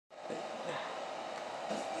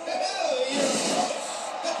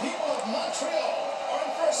Montreal are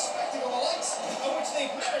in for a spectacle the likes of which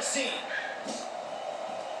they've never seen.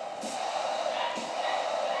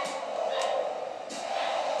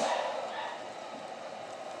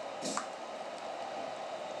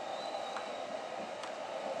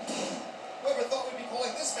 Whoever thought we'd be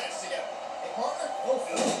pulling this match together? Hey, partner? No,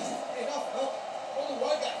 Phil. Hey, no. Only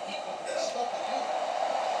one guy can keep looking at stuff like you.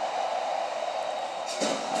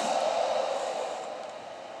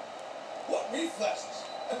 What reflexes?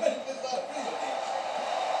 I bet he gets out of video games.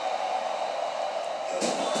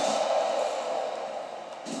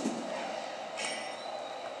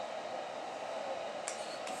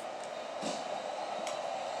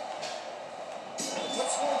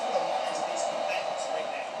 What's going through the minds of these combatants right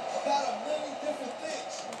now? About a million different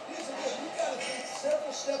things. Here's the deal. You gotta think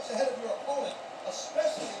several steps ahead of your opponent,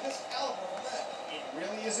 especially in this caliber of a match. It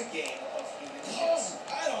really is a game of human chess.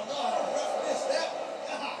 I don't know how to reference that one.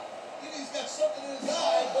 Either he's got something in his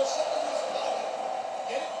eye or something in his pocket.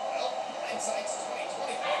 Get it? Well, hindsight's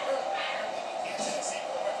 20/20, partner. Apparently we can't say the same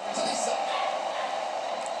for the referee's eyesight.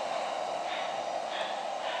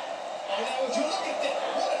 Oh, now would you look at that?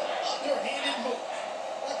 What an underhanded move.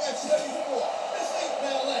 Like I've said before, this ain't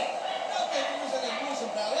ballet. Not that there isn't a rules in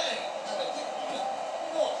ballet. Now that I think about it,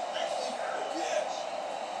 no, actually, who cares?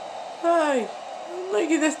 Hey, look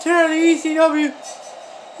at this tear of the ECW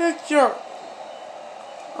picture.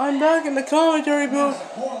 I'm back in the commentary booth.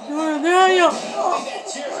 Daniel! Oh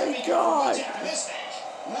my God!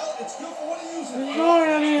 Well, it's good for what he uses. I'm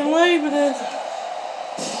sorry I'm being late for this.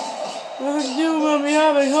 Nothing to do with me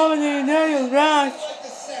having commentating Daniel's match.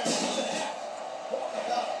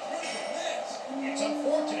 It's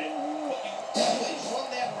unfortunate, but you always run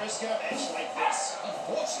that risk in a match like this.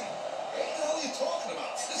 Unfortunate? What the hell are you talking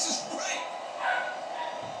about? This is great.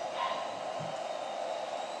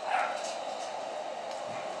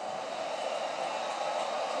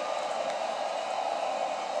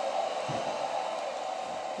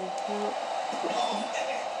 Oh, man.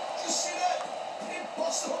 Did you see that? He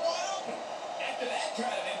busted him wide open. After that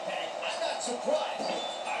kind of impact, I'm not surprised.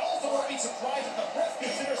 I also won't be surprised if the ref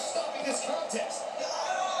considers stopping this contest. I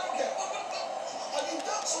don't get it. I mean,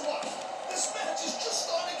 that's a lot. This match is just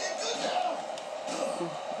starting to get good now.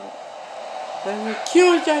 I'm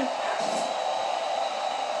accusing.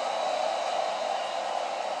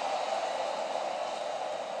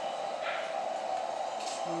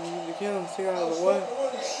 You get him, stay out of the way.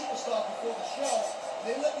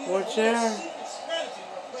 What's there?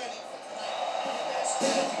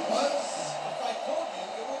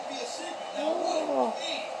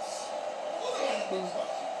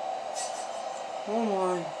 Oh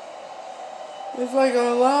my. It's like a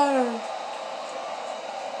ladder.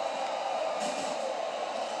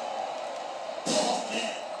 Oh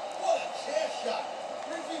man, what a chair shot.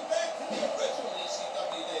 Brings me back to the original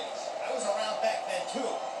ECW days. I was around back then too.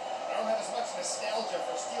 I don't have as much nostalgia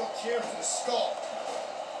for steel chairs to the skull.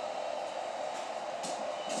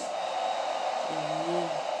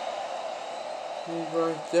 He's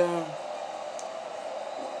right there.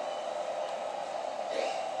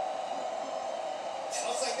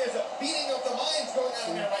 Looks like there's a beating of the minds going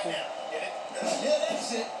on here right now. Get it? Yeah,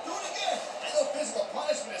 that's it. Do it again. I know physical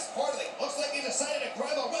punishment is part of it. Looks like he decided to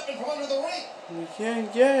grab a weapon from under the ring. You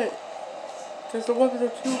can't get it. Because the weapons are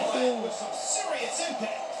too cool. With some serious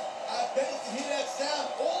impact. I bet you can hear that sound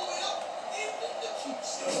all the way up into the cheap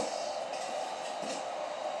stuff.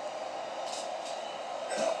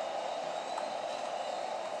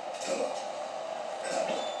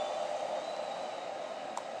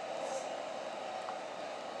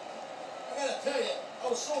 I gotta tell you, I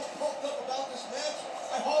was so pumped up about this match,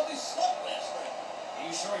 I hardly slept last night. Are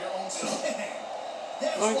you sure your own stuff?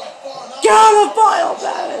 That's why far enough. Get on the Final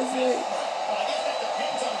Fantasy! Well, I guess that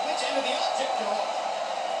depends on which end of the object you're on.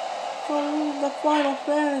 Go to the Final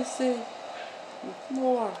Fantasy.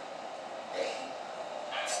 More.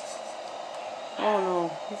 Oh no,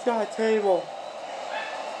 he's got a table.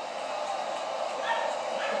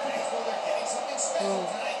 Well, they're getting something special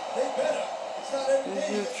tonight. They better. It's not every day.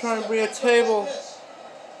 He's trying to bring a table.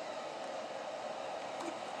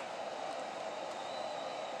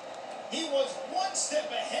 He was one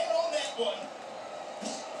step ahead on that one.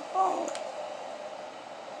 Oh.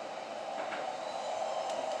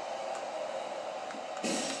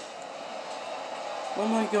 Oh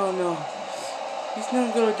my God, no. He's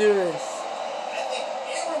not gonna do this. I think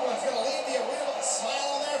everyone's gonna leave the arena with a smile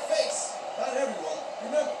on their face. Not everyone.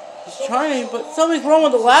 Remember. He's trying, but something's wrong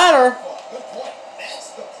with the ladder. Good point. That's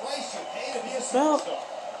the price you pay to be a Bell. superstar.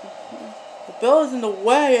 The bell is in the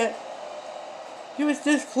way. He was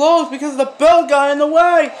this close because the bell got in the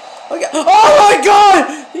way. Okay. Oh my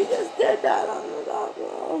God! He just did that on the top.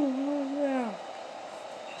 Oh,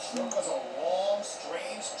 Sure was a long,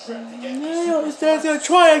 strange trip to get Daniel is gonna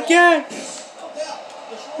try again.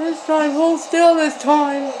 This time, hold still this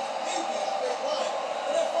time.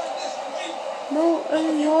 No,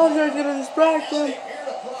 any longer is gonna distract him.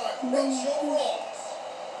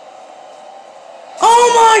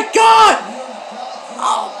 Oh my God!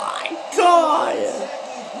 Oh my God!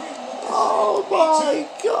 Oh my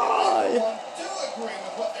God!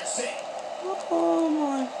 Oh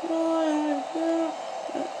my God!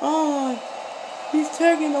 Oh my! He's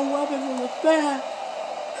taking the weapon from the back.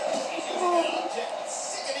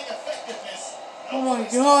 Oh my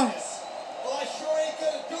God!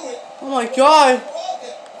 Oh my God!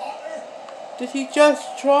 Did he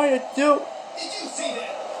just try to do? Did you see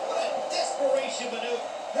that? What a desperation maneuver!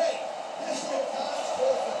 Hey, this is a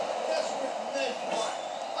desperate measure.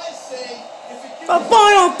 I say, if it gives The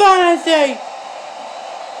Final Fantasy!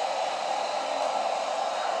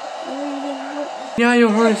 Yeah, you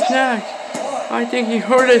hurt his neck. I think he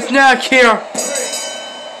hurt his neck here.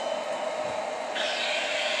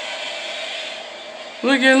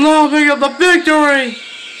 Look at Lau pick up the victory!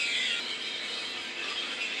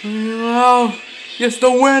 Lau gets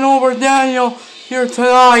the win over Daniel here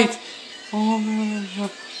tonight. Oh man.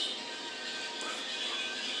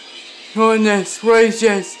 Goodness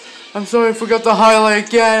gracious. I'm sorry I forgot to highlight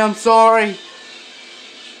again. I'm sorry.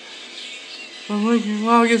 But look at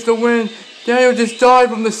Lau gets the win. Daniel just died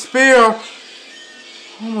from the spear.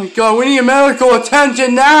 Oh my God, we need medical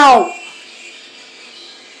attention now!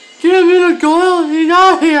 Get him in a glove, he's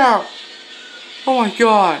not here! Oh my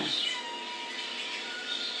God.